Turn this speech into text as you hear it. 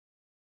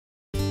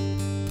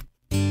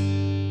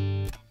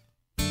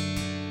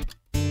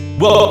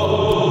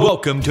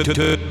Welcome to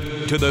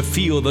the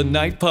Feel the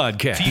Night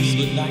Podcast.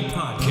 Feel the Night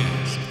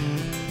Podcast.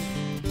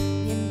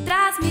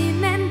 Mientras mi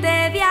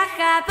mente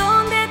viaja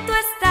donde tú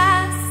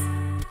estás,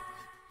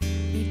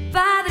 mi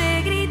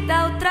padre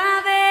grita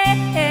otra vez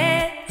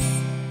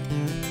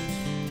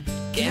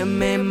que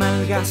me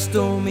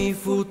malgastó mi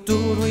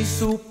futuro y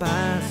su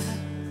paz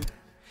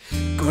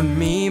con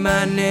mi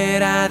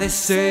manera de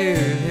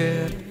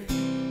ser.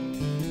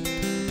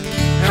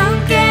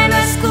 Aunque no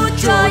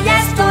escucho, ya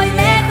estoy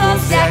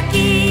lejos de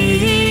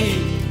aquí.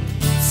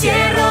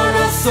 Cierro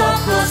los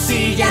ojos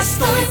y ya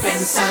estoy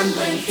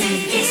pensando en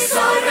ti. Y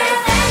soy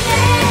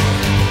rebelde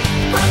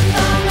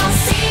cuando no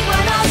sigo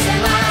a los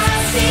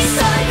demás. Y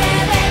soy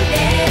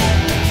rebelde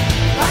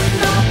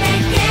cuando te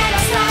quiero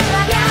hasta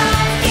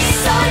rabiar. Y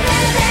soy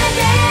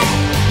rebelde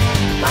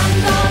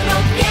cuando no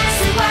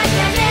pienso igual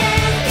que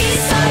ayer. Y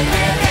soy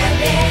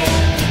rebelde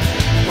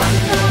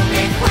cuando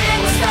me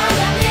juego hasta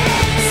la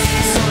piel.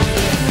 Soy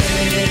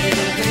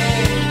rebelde.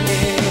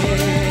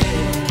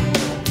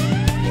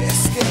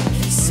 Es que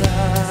quizás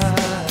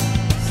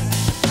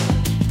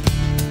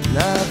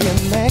nadie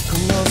me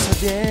conoce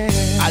bien.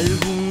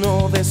 Alguno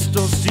de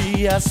estos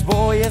días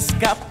voy a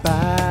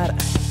escapar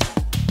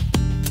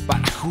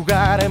para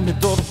jugarme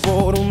todo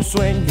por un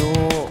sueño.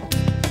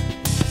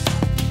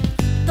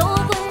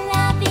 Todo en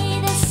la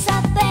vida es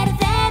a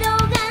perder o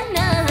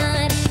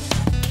ganar.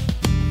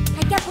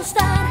 Hay que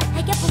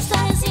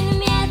apostar sin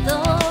miedo.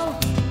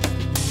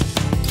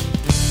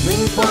 No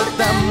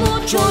importa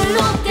mucho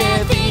lo que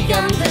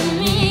digan de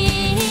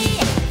mí.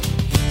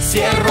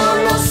 Cierro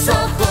los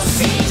ojos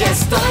y ya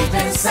estoy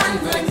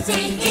pensando en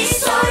ti. Y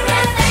soy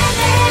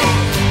rebelde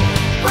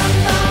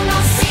cuando no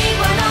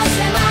sigo a los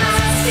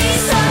demás. Y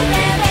soy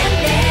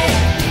rebelde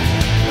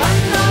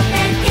cuando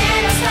te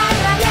quiero hasta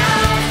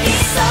rabiar. Y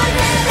soy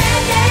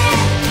rebelde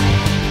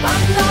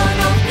cuando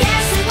no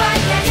pienso igual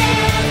que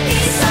ayer. Y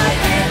soy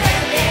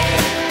rebelde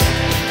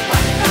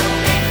cuando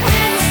me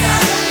juego hasta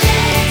la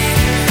piel.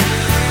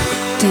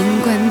 Te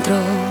encuentro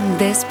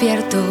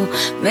despierto,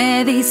 me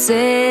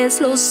dices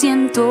lo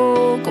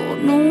siento,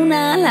 con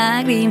una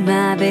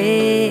lágrima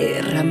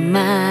derramas.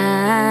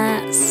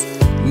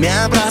 Me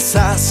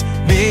abrazas,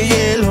 me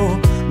hielo,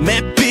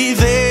 me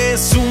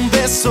pides un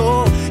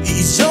beso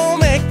y yo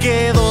me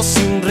quedo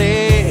sin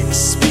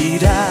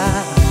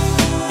respirar.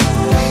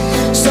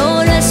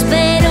 Solo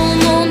espero un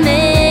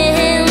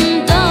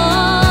momento,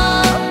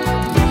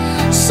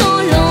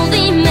 solo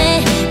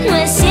dime, no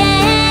es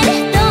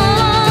cierto.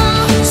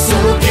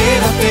 Solo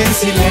quédate en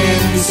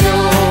silencio,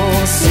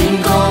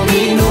 5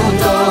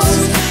 minutos,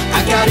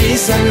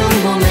 acaríciame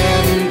un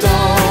momento,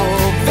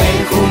 ven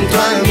junto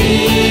a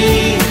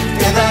mí,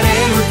 te daré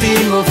el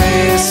último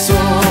beso,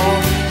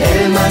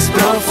 el más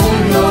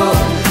profundo,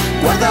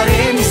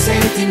 guardaré mis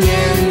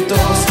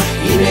sentimientos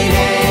y me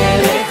iré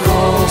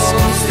lejos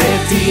de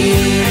ti.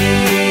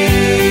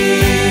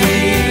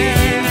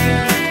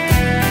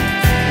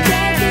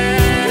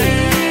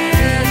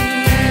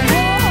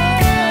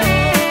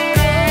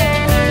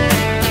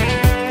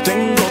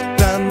 Tengo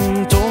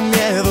tanto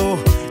miedo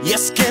y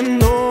es que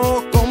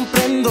no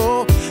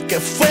comprendo qué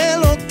fue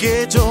lo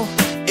que yo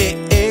he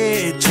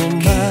hecho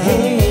mal.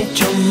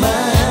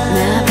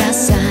 Me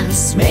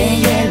abrazas, me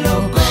hielo,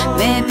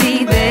 me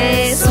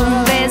pides un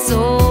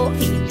beso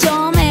y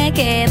yo me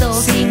quedo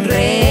sin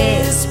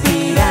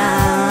respirar.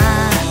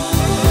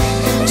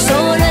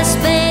 Solo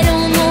espero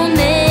un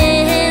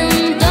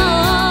momento,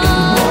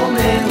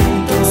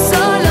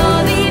 solo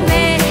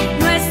dime,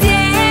 no es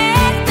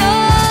cierto.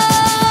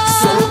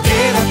 Solo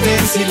quédate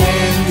en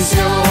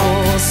silencio,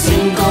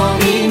 5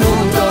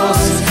 minutos,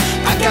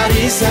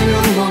 acaríciame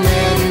un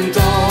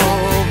momento,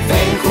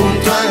 ven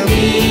junto a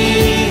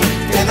mí,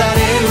 te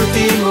daré el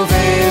último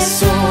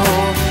beso,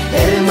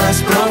 el más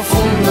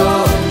profundo,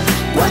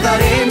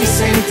 guardaré mis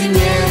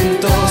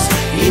sentimientos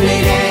y me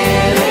iré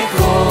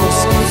lejos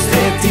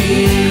de ti.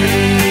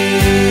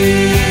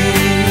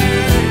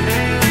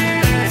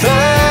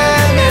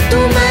 Dame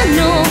tu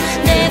mano,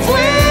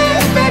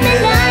 devuélveme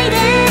el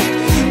aire,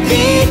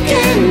 di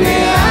que me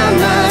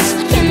amas,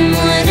 que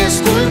no eres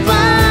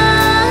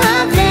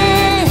culpable.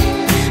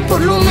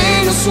 Por lo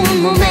menos un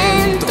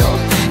momento,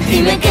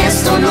 dime que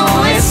esto no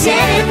es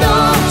cierto.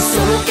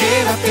 Solo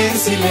quédate en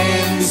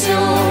silencio,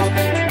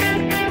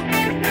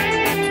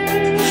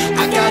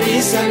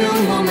 acaríciame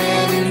un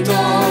momento,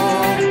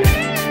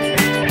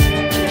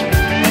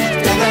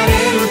 te daré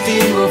el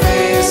último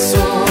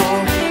beso,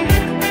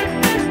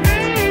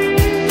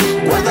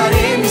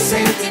 guardaré mis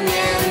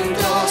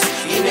sentimientos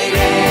y me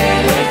iré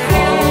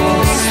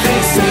lejos de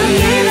ti.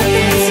 Quédate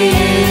en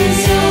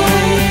silencio,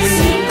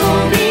 5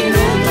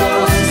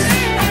 minutos,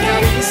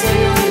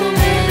 acaríciame un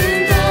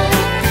momento,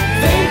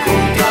 ven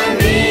junto a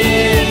mí,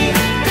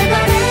 te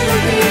daré el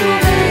último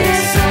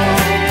beso,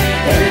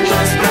 el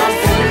más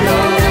profundo,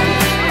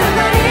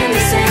 guardaré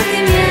mis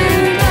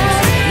sentimientos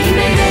y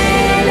me iré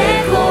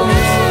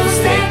lejos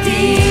de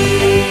ti.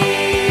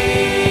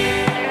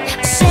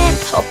 Ser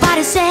o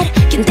parecer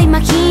quien te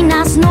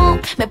imaginas no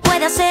me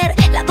puede hacer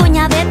la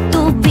dueña de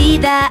tu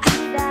vida.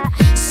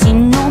 Si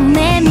no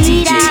me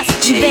miras,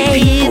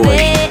 baby.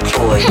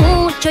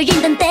 Mucho yo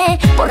intenté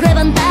por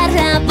levantar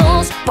la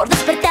voz, por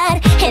despertar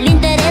el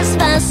interés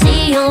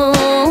vacío,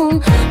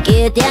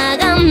 que te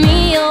haga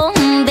mío,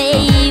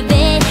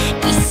 baby.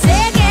 Y sé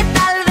que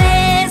tal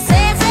vez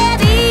ese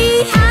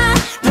día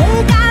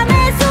nunca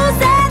me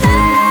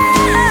sucederá,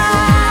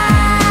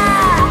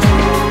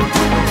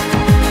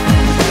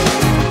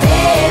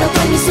 pero tú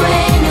en mis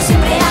sueños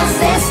siempre has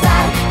de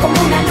estar como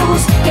una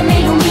luz que me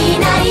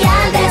ilumina, y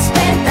al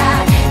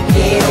despertar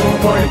quiero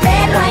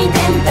volverlo a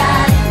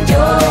intentar.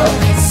 Yo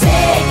sé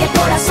que el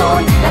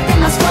corazón late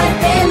más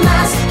fuerte,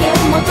 más que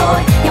un motor,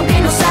 y aunque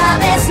no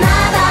sabes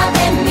nada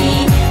de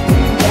mí,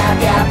 un día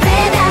te habré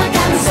de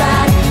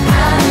alcanzar,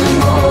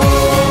 amor.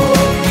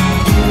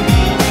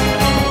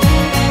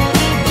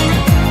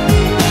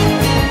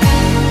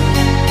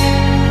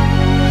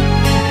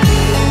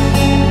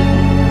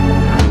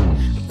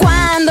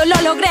 Cuando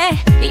lo logré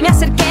y me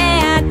acerqué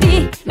a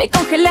ti, me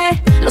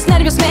congelé, los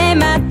nervios me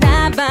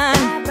mataban.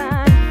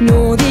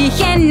 No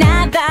dije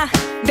nada,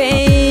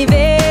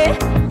 baby.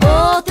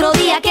 Otro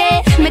día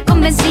que me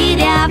convencí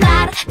de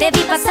hablar, te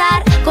vi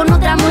pasar con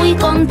otra muy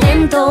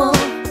contento.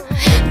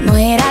 No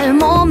era el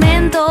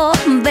momento,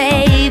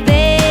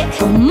 baby.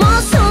 ¿Cómo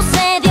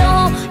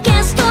sucedió que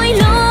estoy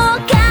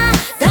loca,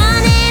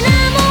 tan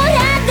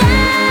enamorada?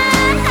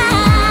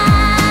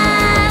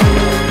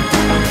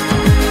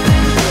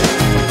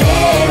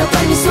 Pero tú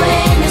en mis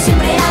sueños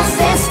siempre has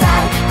de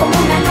estar como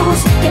una luz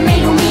que me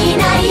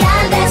ilumina, y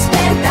al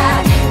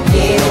despertar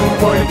quiero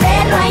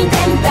volverlo a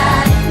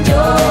intentar.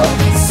 Yo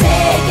sé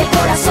que el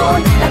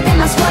corazón late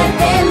más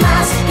fuerte,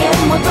 más que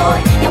un motor,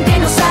 y aunque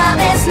no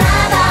sabes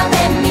nada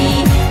de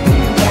mí,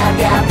 un día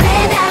te habré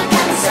de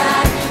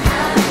alcanzar,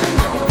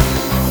 amor.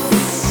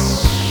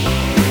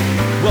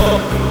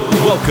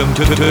 Welcome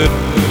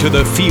to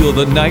the Feel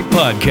the Night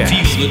podcast.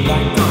 Feel the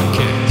Night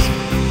podcast.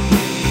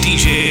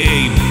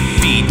 DJ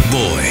Beat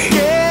Boy.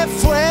 ¿Qué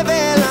fue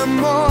del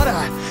amor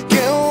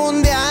que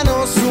un día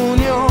nos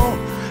unió?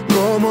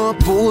 ¿Cómo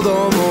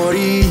pudo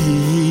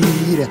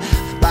morir?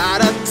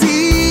 Para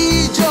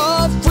ti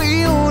yo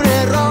fui un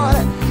error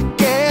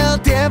que el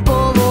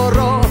tiempo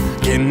borró,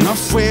 que no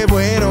fue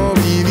bueno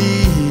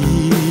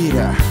vivir.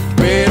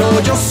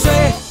 Pero yo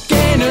sé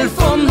que en el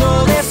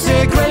fondo de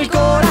ese cruel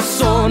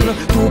corazón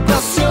tu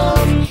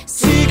pasión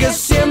sigue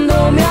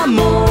siendo mi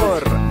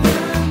amor,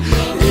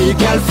 y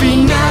que al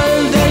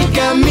final del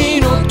camino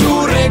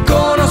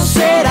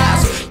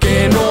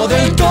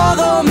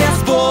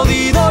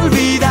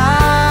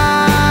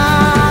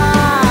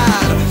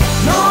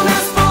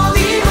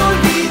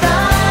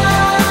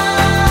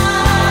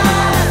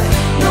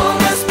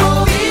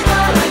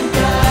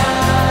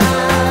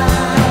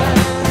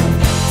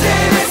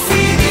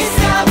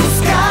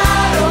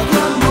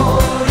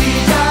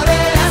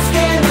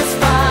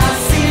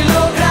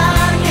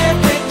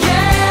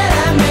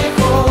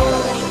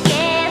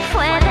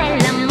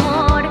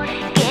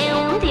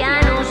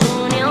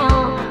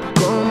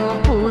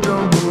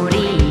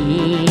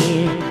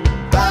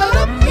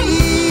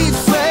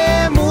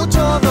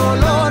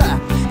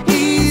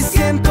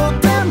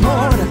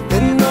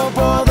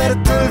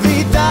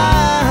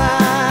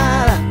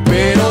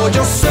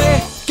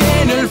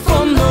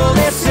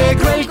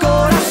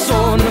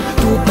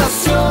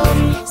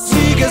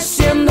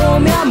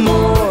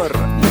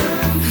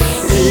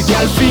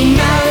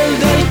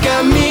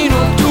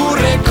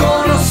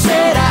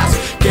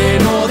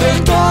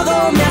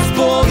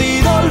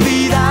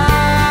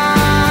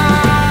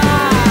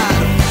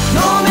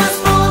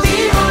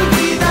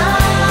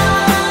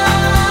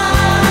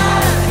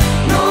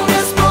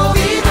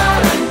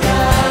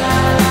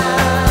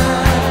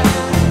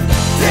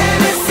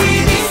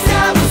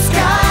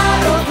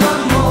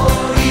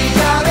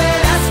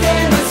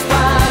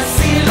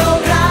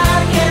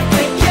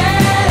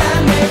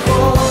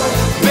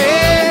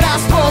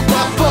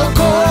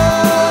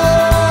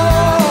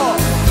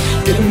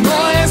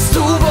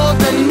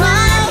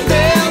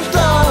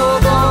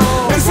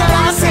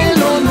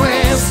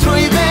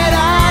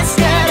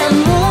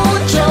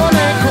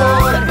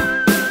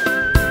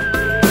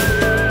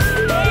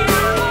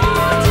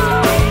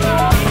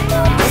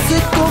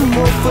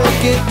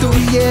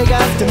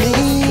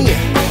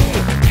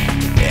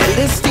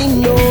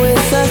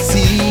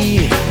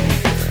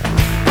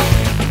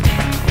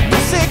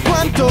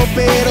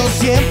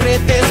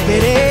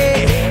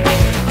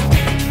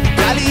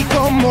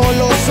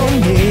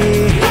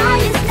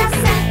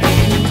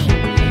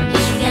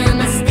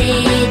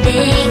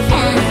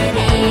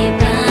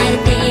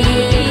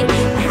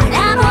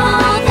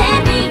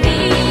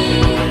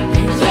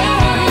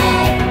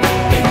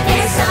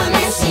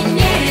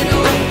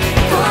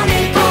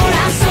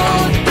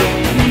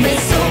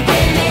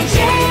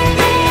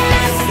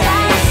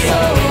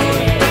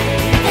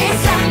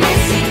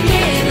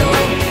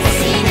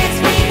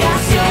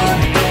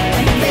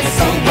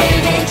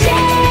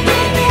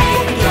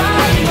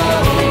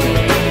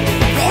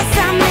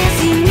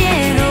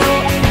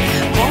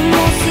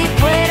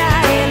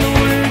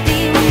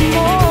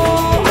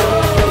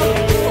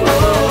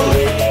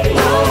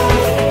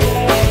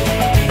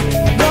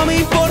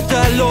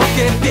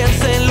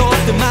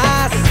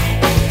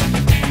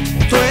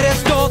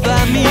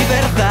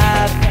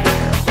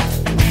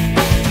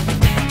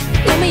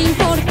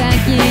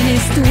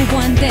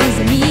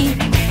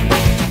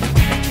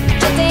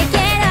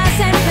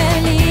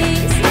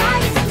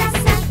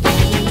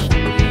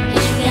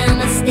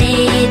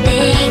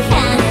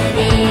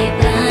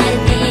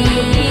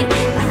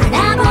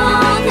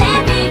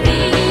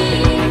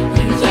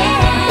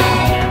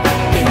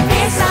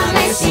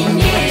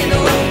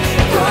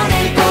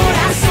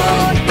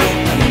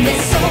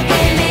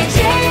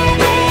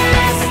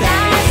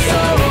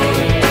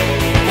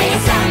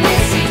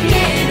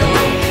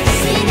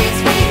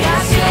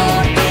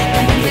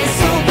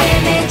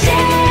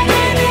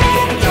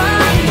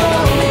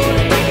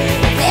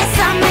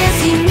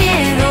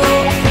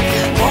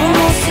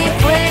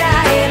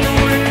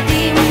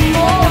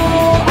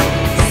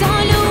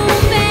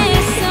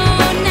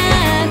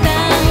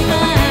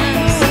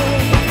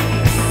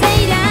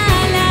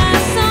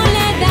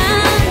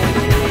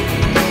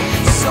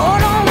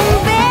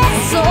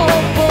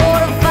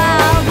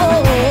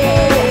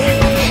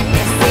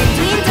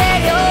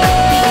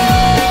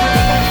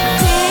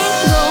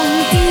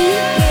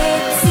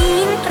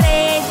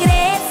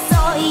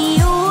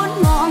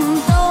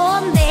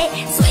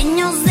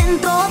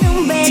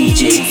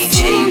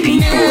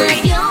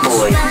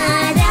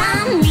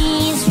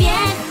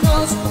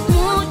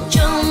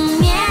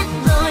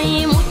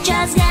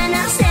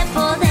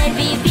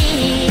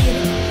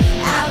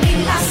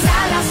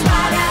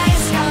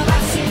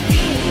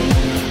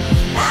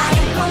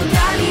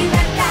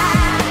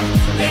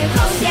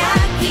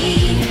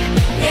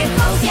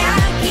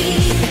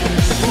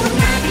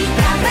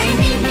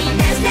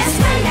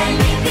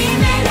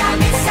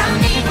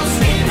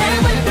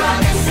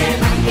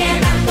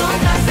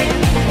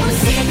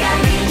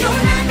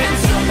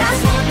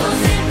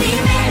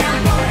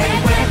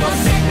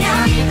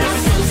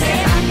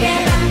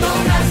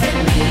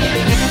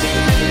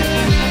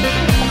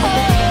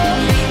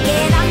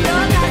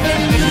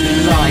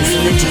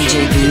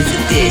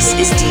This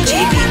is DJ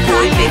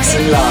Beatboy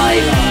mixing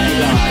live.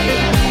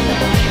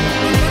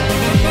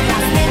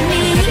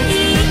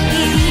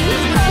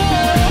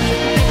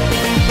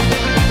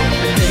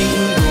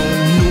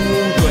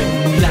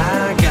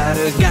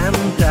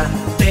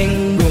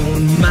 Tengo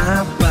un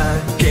mapa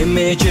que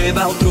me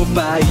lleva a otro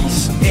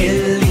país.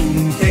 El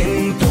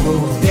intento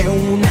de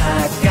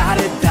una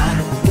carta,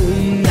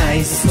 una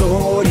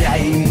historia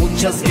y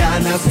muchas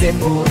ganas de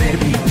poder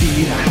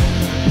vivir.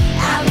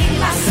 Abrir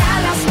las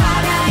alas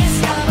para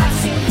escapar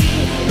sin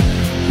fin,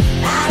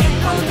 para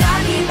encontrar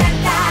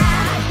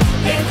libertad.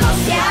 Lejos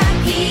de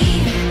aquí,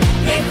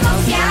 lejos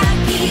de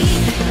aquí.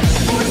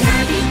 Una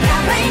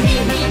guitarra en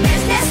mi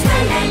mes de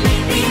escuela y mi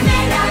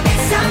primera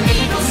vez,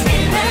 amigos que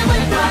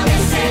revuelto a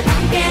veces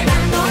van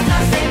quedando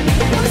tras de mí.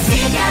 Un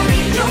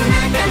cigarrillo,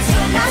 una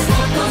canción, las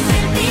fotos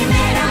del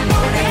primer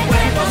amor,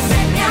 recuerdos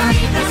en mi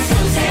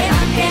habitación se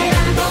van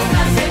quedando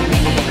tras de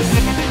mí.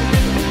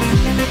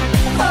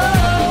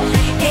 Oh,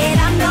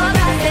 quedando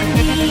tras de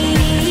mí,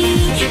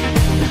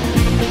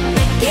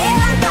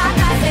 quedando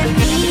tras de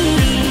mí,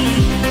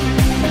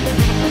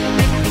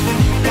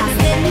 tras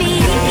de mí.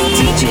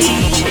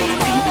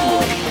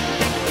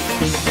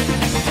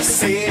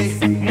 Sé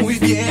muy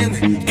bien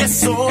que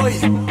soy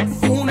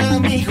un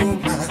amigo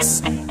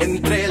más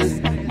entre el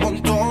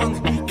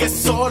montón, que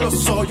solo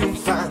soy un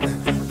fan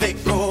de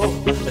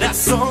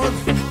corazón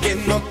que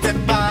no te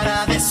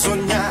para de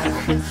soñar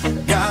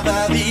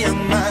cada día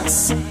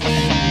más.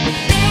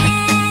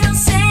 Pero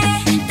sé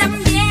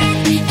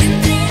también que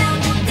entre la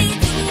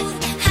multitud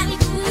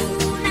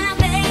alguna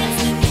vez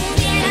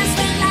pudieras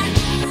ver la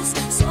luz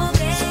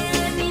sobre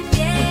mi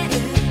piel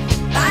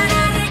para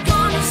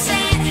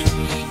reconocer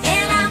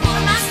el amor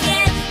más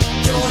fiel.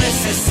 Yo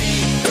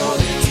necesito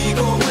de ti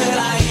como el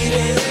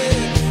aire,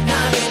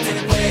 nadie te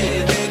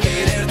puede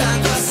querer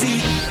tanto así.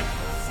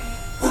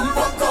 Un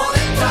poco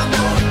de tu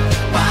amor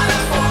para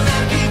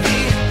poder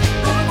vivir,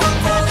 un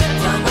poco de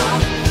tu amor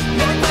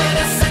me puede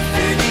hacer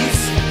feliz.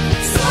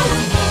 Solo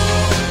un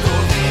poco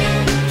de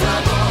tu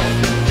amor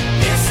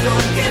es lo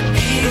que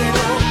pido.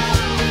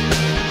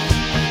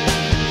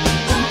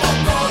 Un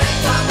poco de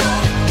tu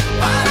amor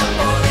para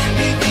poder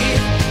vivir,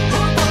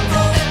 un poco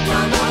de tu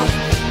amor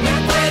me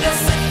puede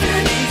hacer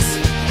feliz.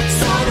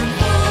 Solo un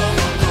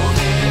poco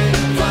de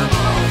tu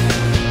amor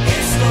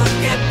es lo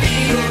que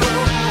pido.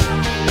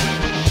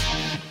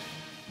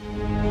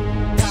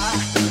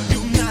 Dame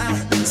una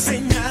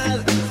señal,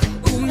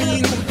 un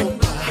minuto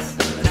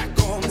para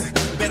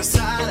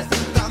conversar.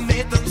 Dame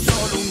tan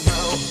solo una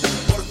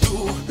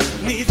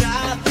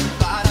oportunidad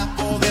para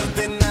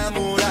poderte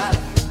enamorar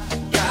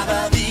cada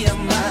día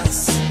más.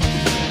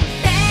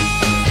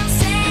 Pero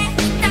sé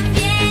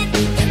también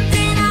que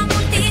entre la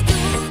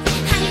multitud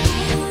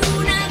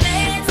alguna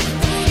vez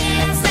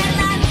pudieras ver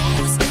la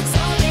luz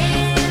sobre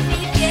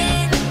mi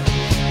piel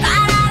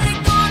para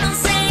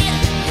reconocer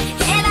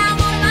el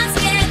amor más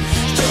fiel.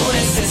 Yo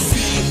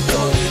necesito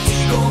de ti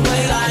como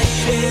el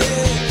aire,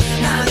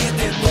 nadie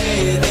te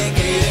puede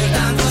querer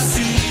tanto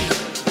así.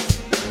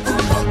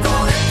 Un poco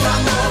de tu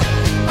amor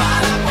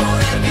para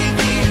poder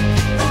vivir,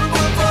 un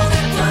poco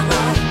de tu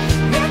amor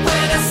me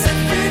puede hacer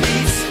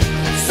feliz.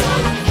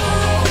 Solo un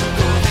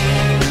poco de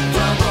tu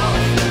amor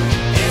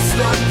es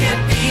lo que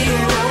pido.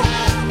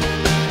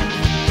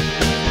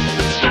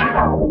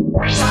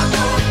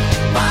 Amor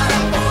para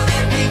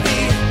poder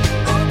vivir,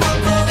 un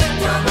poco de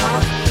tu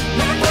amor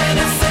me puede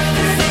hacer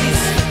feliz.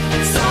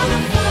 Solo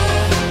un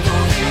poco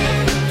de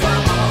tu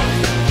amor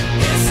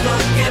es lo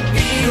que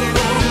pido.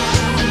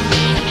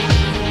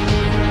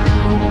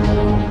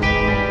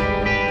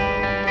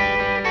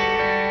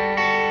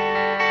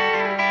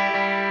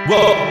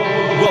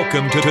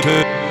 Welcome to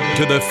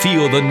the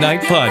Feel the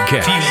Night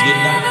podcast. Feel the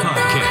Night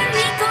podcast.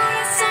 Mi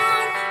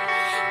corazón,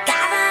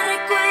 cada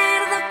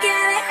recuerdo que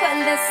dejó el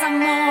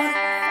desamor,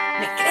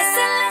 me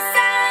crecen las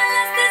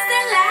alas desde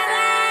la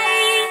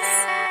raíz,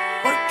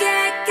 porque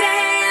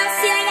creo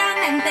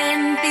ciegamente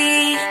en ti.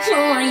 No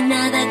hay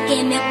nada que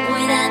me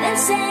pueda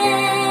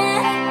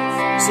vencer,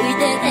 si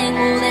te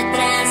tengo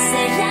detrás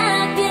de la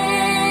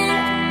piel,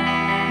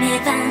 me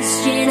vas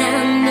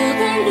llenando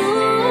de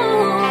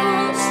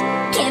luz,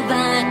 que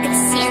va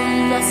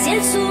creciendo hacia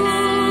el sur.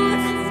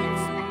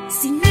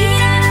 Sin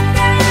mirar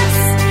atrás,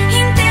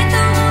 intento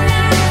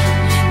volar.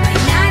 No hay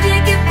nadie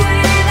que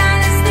pueda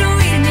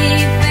destruir mi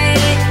fe.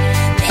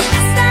 Me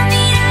basta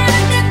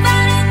mirarte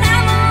para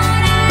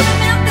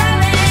enamorarme otra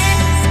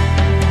vez.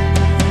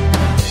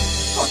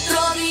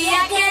 Otro día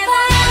que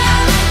va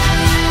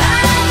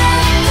para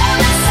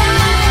recomenzar,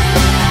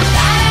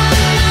 para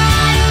amar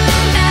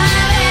una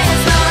vez.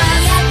 Otro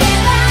día que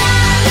va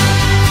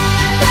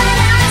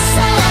para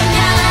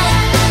soñar.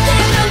 De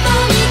pronto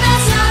mi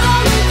casa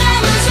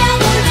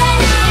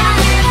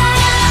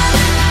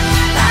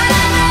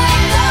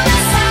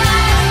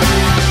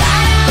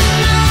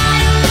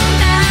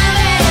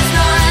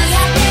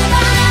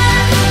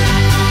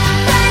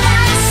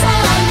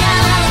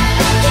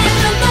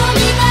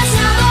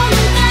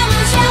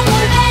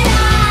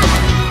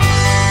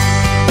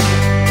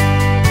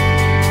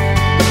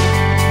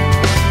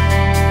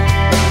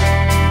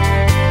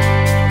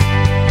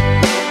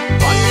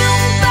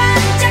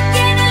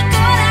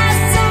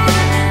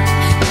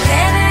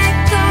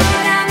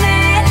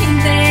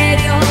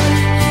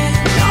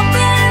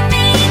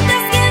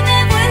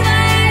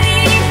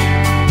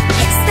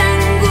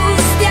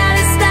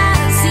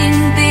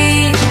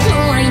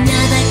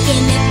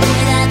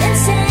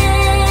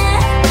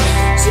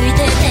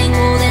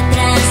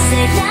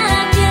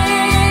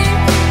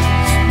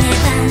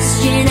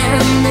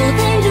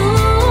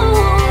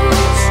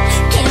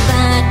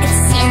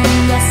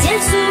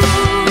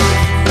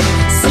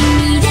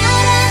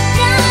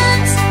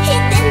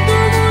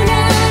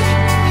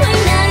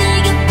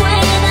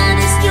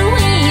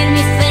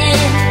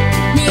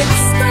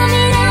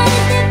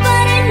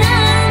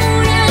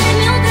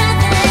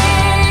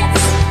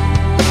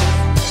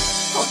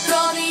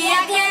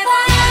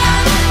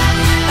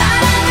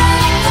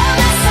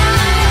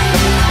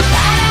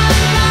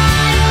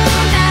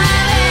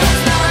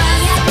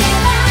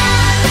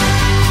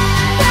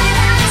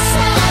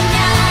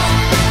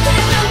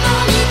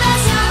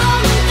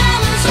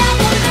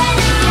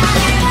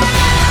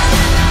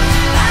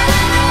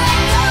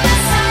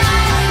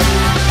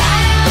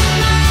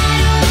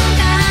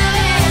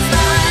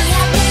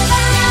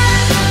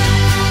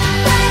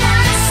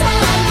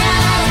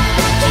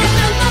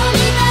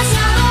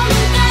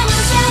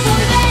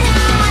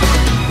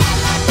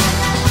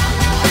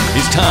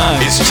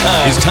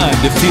It's time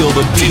to feel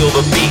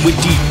the beat with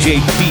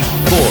DJ Beat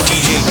Boy.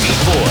 DJ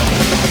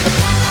Beat Boy.